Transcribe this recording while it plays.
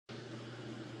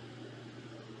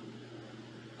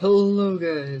Hello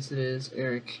guys, it is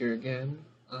Eric here again.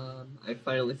 I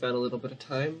finally found a little bit of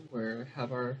time where I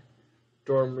have our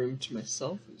dorm room to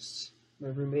myself as my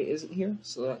roommate isn't here,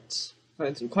 so that's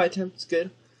find some quiet time, it's good.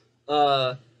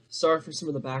 Sorry for some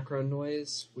of the background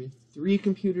noise. With 3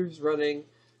 computers running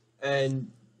and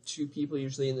 2 people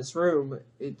usually in this room,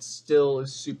 it still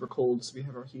is super cold, so we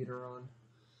have our heater on.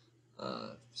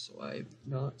 So I'm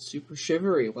not super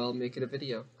shivery while making a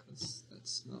video, because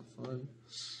that's not fun.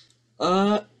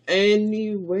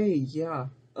 Anyway, yeah.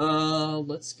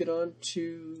 Let's get on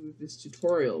to this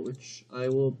tutorial, which I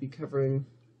will be covering,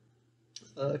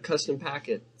 custom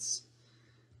packets,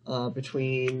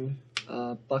 between,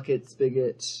 Bukkit,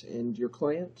 𝘕𝘰𝘯𝘦, and your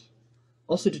client.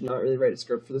 Also did not really write a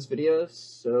script for this video,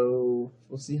 so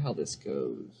we'll see how this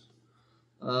goes.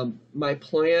 My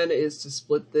plan is to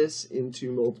split this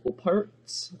into multiple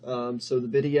parts, so the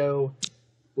video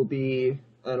will be,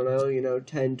 I don't know,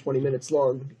 10, 20 minutes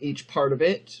long, each part of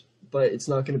it, but it's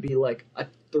not going to be like a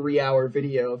 3-hour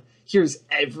video of, here's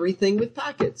everything with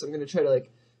packets. I'm going to try to,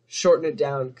 shorten it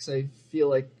down, because I feel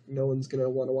like no one's going to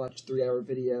want to watch a 3-hour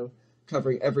video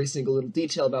covering every single little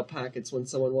detail about packets when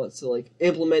someone wants to,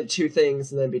 implement 2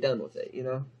 things and then be done with it,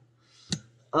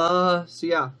 So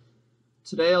yeah,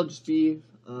 today I'll just be,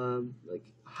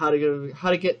 how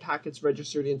to get packets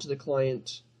registered into the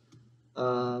client,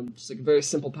 just a very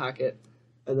simple packet.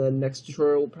 And then next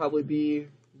tutorial will probably be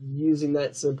using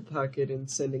that simple packet and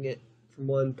sending it from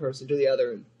one person to the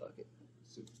other in Bukkit.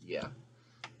 So, yeah.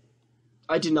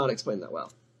 I did not explain that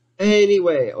well.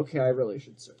 Anyway, okay, I really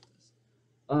should start this.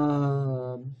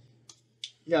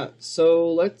 Yeah,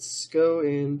 so let's go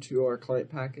into our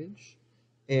client package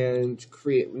and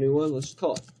create a new one. Let's just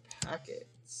call it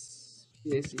packets.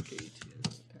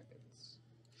 P-A-C-K-E-T-S, packets.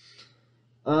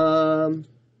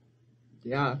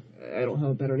 Yeah, I don't have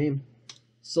a better name.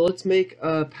 So let's make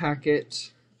a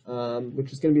packet,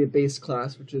 which is going to be a base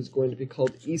class, which is going to be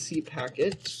called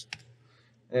𝘕𝘰𝘯𝘦,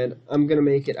 and I'm going to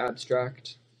make it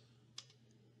abstract.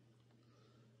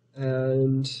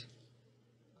 And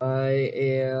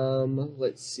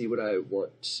let's see what I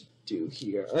want to do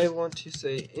here. I want to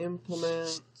say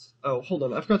implement, oh, hold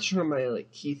on, I forgot to turn my,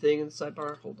 key thing in the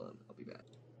sidebar. Hold on, I'll be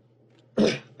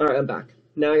back. Alright, I'm back.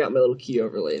 Now I got my little key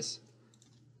overlays.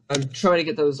 I'm trying to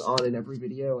get those on in every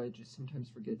video, I just sometimes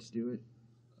forget to do it.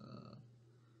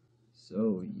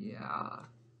 So, yeah.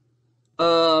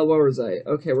 Where was I?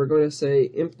 Okay, we're going to say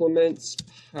implements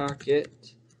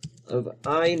packet of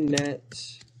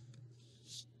inet,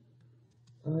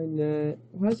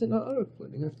 why is it not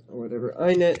auto-completing? Or whatever,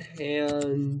 inet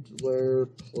handler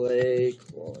play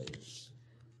client.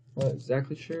 Not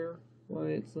exactly sure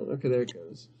why it's not, okay, there it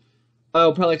goes.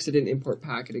 Oh, probably because I didn't import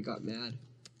packet, it got mad.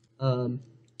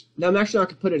 Now, I'm actually not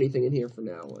going to put anything in here for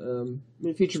now.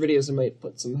 In future videos, I might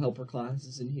put some helper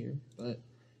classes in here, but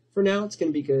for now, it's going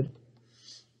to be good.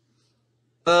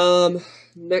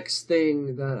 Next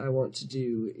thing that I want to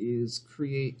do is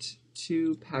create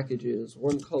 2 packages,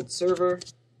 one called server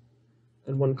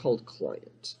and one called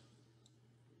client.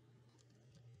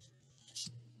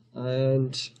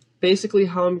 And basically,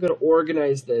 how I'm going to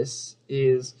organize this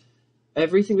is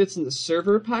everything that's in the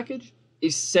server package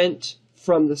is sent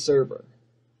from the server.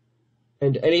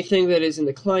 And anything that is in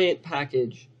the client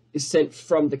package is sent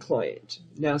from the client.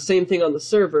 Now, same thing on the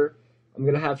server. I'm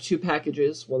going to have 2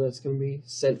 packages, one that's going to be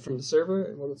sent from the server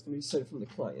and one that's going to be sent from the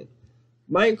client.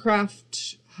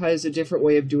 Minecraft has a different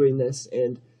way of doing this,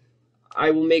 and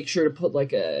I will make sure to put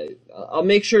I'll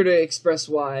make sure to express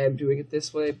why I'm doing it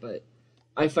this way, but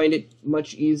I find it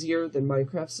much easier than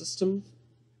Minecraft's system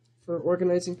for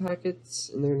organizing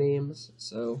packets and their names.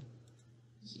 So,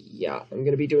 yeah, I'm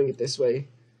going to be doing it this way.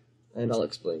 And I'll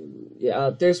explain.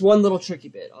 Yeah, there's one little tricky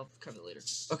bit. I'll cover it later.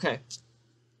 Okay.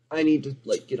 I need to,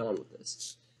 get on with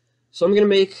this. So I'm going to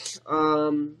make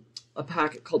a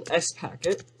packet called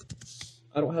𝑠packet.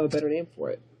 I don't have a better name for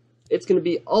it. It's going to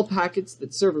be all packets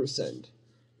that servers send.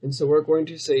 And so we're going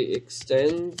to say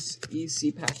extends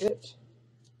𝑒𝑐packet.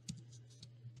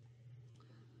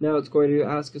 Now it's going to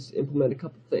ask us to implement a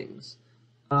couple things.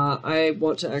 I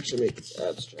want to actually make this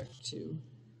abstract too.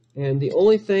 And the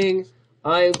only thing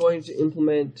I'm going to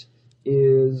implement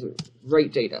is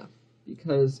write data,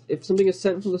 because if something is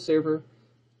sent from the server,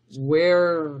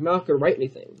 we're not going to write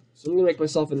anything. So I'm going to make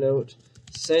myself a note,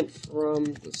 sent from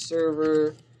the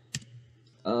server,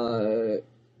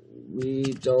 we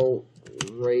don't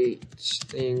write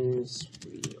things,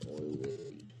 we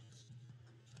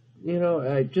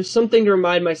only, just something to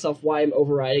remind myself why I'm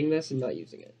overriding this and not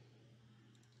using it.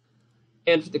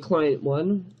 And for the client one,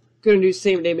 I'm going to do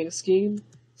same naming scheme,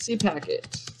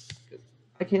 𝘕𝘰𝘯𝘦.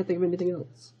 I can't think of anything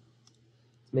else.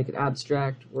 make it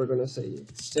abstract, we're going to say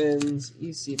extends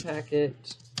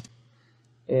𝑒𝑐𝑃acket.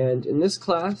 And in this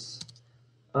class,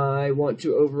 I want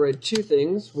to override two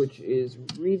things, which is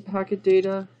read packet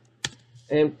data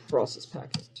and process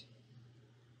packet.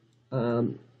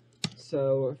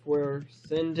 So if we're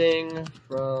sending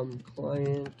from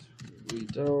client, we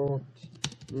don't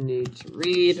need to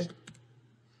read.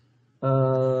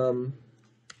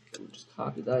 Just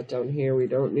copy that down here. We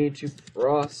don't need to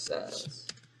process.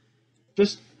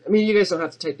 I mean, you guys don't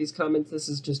have to type these comments. This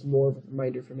is just more of a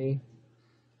reminder for me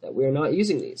that we're not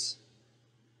using these.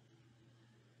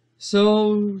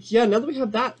 So, yeah, now that we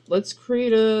have that, let's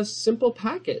create a simple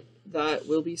packet that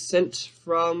will be sent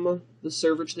from the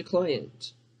server to the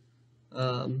client.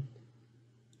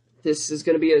 This is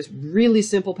going to be a really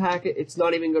simple packet. It's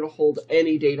not even going to hold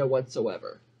any data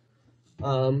whatsoever.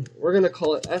 We're going to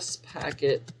call it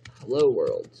sPacket Hello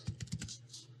World.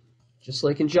 Just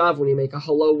like in Java when you make a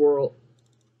Hello World.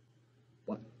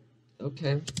 What?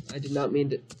 Okay, I did not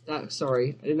mean to.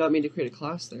 Sorry, I did not mean to create a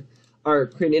class there, or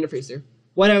create an interface there.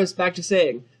 What I was back to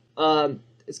saying, it's going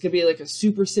to be like a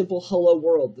super simple hello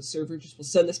world. The server just will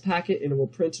send this packet and it will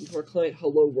print into our client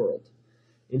hello world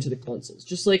into the consoles.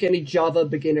 Just like any Java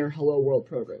beginner hello world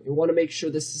program. You want to make sure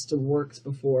the system works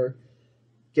before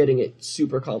getting it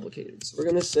super complicated. So we're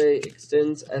going to say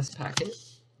extends sPacket.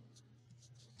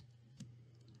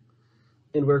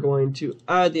 And we're going to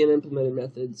add the unimplemented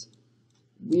methods.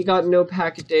 We got no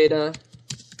packet data.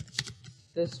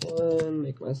 This one,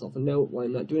 make myself a note while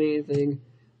I'm not doing anything.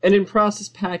 And in process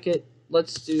packet,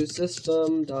 let's do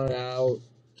system.out,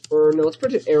 or no, let's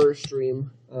put an error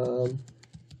stream, because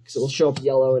it will show up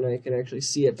yellow and I can actually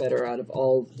see it better out of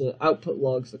all the output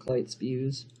logs the client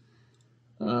spews.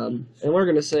 And we're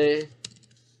going to say,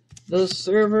 the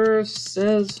server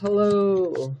says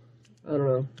hello. I don't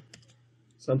know,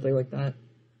 something like that.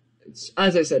 It's,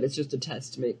 as I said, it's just a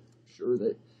test to make sure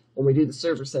that when we do the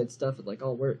server-side stuff, it like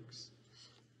all works.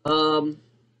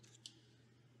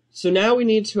 So now we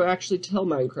need to actually tell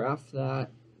Minecraft that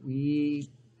we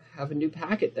have a new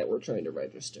packet that we're trying to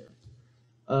register.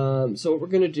 So what we're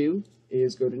going to do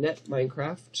is go to net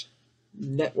Minecraft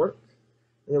network,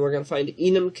 and then we're going to find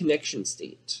enum connection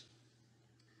state.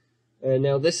 And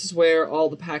now this is where all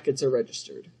the packets are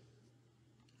registered.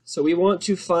 So we want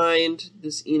to find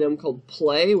this enum called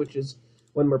play, which is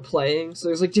when we're playing. So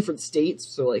there's like different states,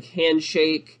 so like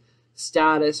handshake,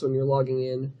 status when you're logging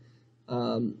in.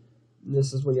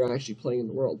 This is when you're actually playing in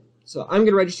the world. So I'm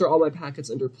going to register all my packets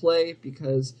under play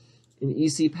because in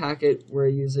𝑒𝑐𝑃acket we're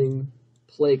using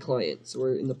play client, so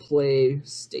we're in the play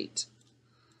state.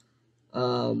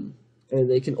 And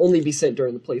they can only be sent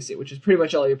during the play state, which is pretty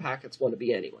much all your packets want to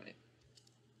be anyway.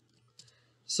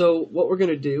 So what we're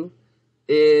going to do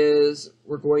is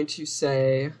we're going to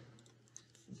say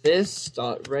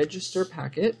this.register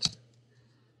packet.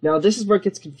 Now this is where it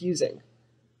gets confusing.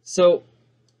 So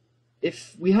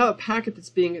if we have a packet that's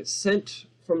being sent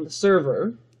from the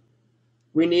server,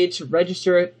 we need to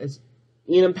register it as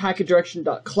enum packet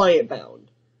direction.client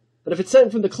bound. But if it's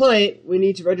sent from the client, we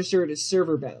need to register it as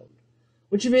server bound.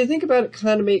 Which, if you think about it,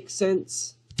 kind of makes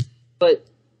sense. But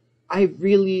I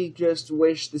really just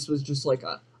wish this was just like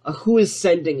a who is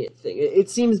sending it thing. It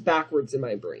seems backwards in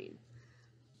my brain.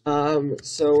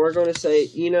 So we're going to say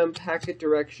enum packet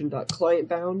direction.client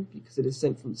bound because it is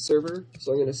sent from the server.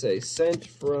 So I'm going to say sent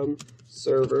from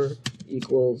server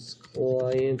equals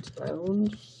client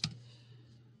bound.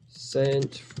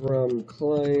 Sent from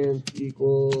client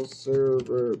equals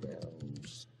server bound.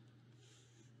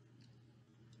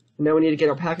 Now we need to get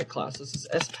our packet class. This is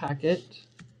sPacket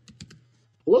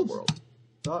hello world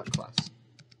dot class.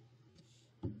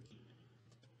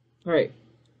 All right.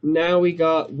 Now we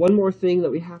got one more thing that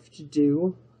we have to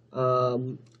do,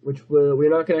 which we're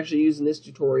not going to actually use in this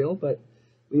tutorial, but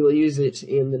we will use it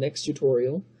in the next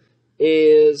tutorial,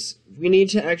 is we need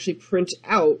to actually print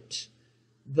out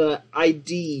the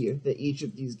ID that each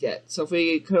of these get. So if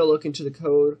we kind of look into the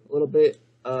code a little bit,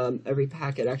 every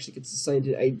packet actually gets assigned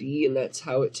an ID, and that's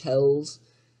how it tells,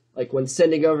 like when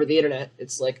sending over the internet,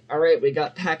 it's like, all right, we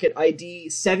got packet ID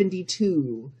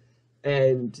 72,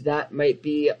 and that might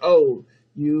be, oh,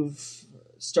 you've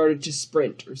started to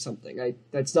sprint or something.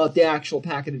 That's not the actual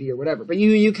packet ID or whatever, but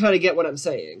you kind of get what I'm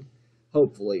saying,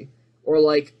 hopefully. Or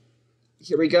like,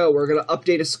 here we go, we're going to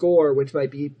update a score, which might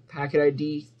be packet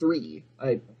ID 3.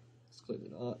 It's clearly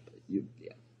not, but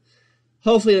yeah.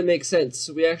 Hopefully that makes sense.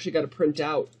 So we actually got to print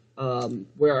out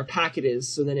where our packet is.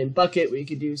 So then in Bukkit, we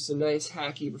could do some nice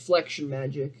hacky reflection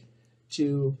magic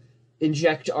to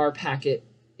inject our packet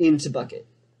into Bukkit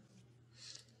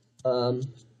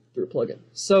through a plugin.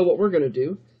 So what we're going to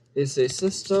do is say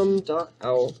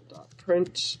system.out.const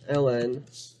println,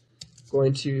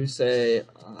 going to say,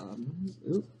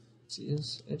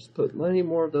 oopsies, I just put many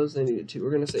more of those than I needed to.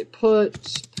 We're going to say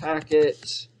put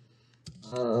packet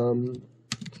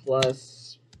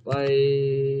plus by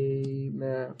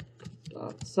map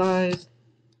dot size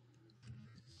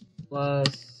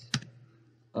plus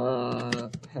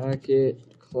packet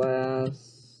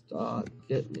class dot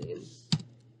get name.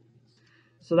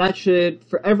 So that should,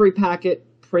 for every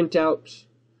packet, print out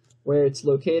where it's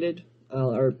located,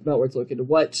 or not where it's located,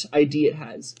 what ID it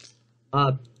has.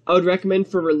 I would recommend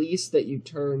for release that you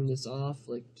turn this off,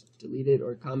 like delete it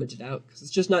or comment it out, because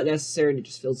it's just not necessary and it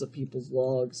just fills up people's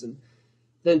logs, and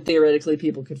then theoretically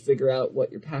people could figure out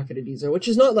what your packet IDs are, which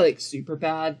is not like super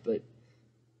bad, but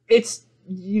it's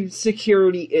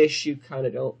security-ish. You kind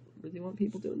of don't really want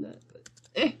people doing that, but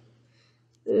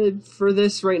for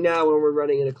this right now, when we're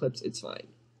running in Eclipse, it's fine.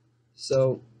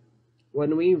 So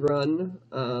when we run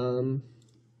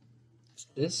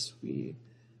this, we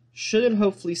should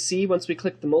hopefully see, once we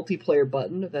click the multiplayer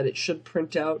button, that it should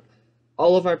print out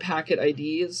all of our packet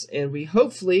IDs, and we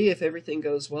hopefully, if everything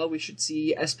goes well, we should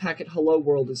see sPacket Hello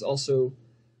World is also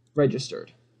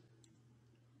registered.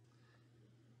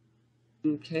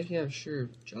 Okay, yeah, sure.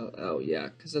 Oh, yeah,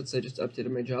 because I just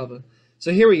updated my Java.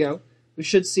 So here we go. We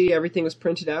should see everything was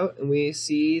printed out, and we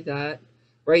see that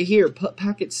right here,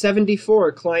 packet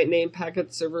 74, client name,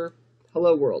 packet server,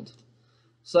 hello world.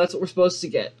 So that's what we're supposed to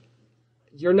get.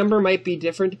 Your number might be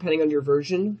different depending on your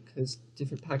version, because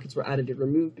different packets were added and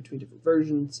removed between different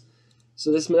versions.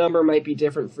 So this number might be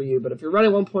different for you, but if you're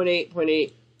running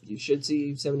 1.8.8, you should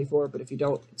see 74, but if you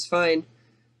don't, it's fine.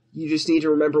 You just need to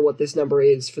remember what this number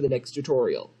is for the next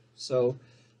tutorial. So,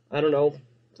 I don't know,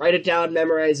 write it down,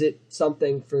 memorize it,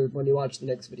 something for when you watch the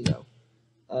next video.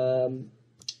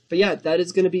 But yeah, that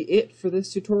is going to be it for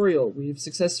this tutorial. We've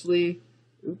successfully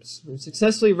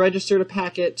registered a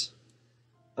packet,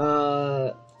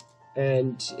 and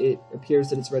it appears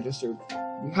that it's registered.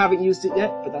 We haven't used it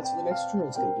yet, but that's what the next tutorial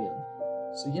is going to be on.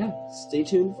 So yeah, stay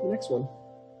tuned for the next one.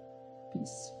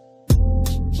 Peace.